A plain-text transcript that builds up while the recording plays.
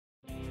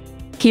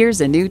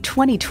Here's a new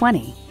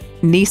 2020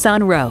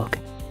 Nissan Rogue.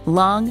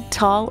 Long,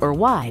 tall, or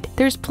wide,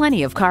 there's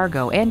plenty of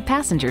cargo and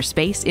passenger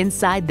space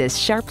inside this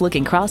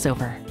sharp-looking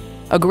crossover.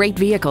 A great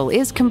vehicle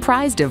is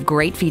comprised of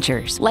great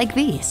features like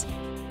these: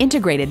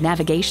 integrated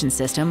navigation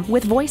system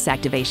with voice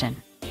activation,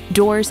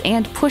 doors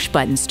and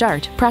push-button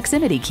start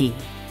proximity key,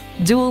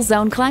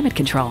 dual-zone climate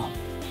control,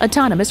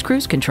 autonomous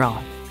cruise control,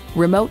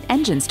 remote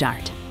engine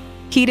start,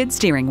 heated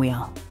steering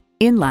wheel,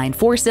 inline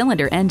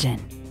 4-cylinder engine,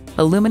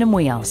 aluminum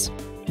wheels,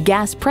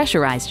 gas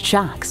pressurized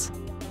shocks,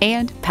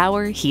 and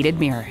power heated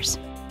mirrors.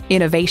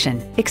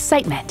 Innovation,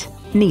 excitement,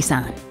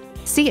 Nissan.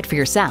 See it for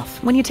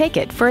yourself when you take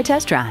it for a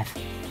test drive.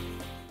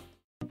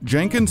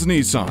 Jenkins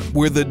Nissan,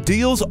 where the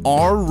deals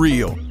are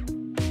real.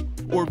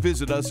 Or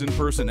visit us in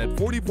person at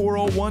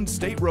 4401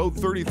 State Road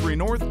 33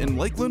 North in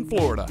Lakeland,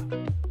 Florida.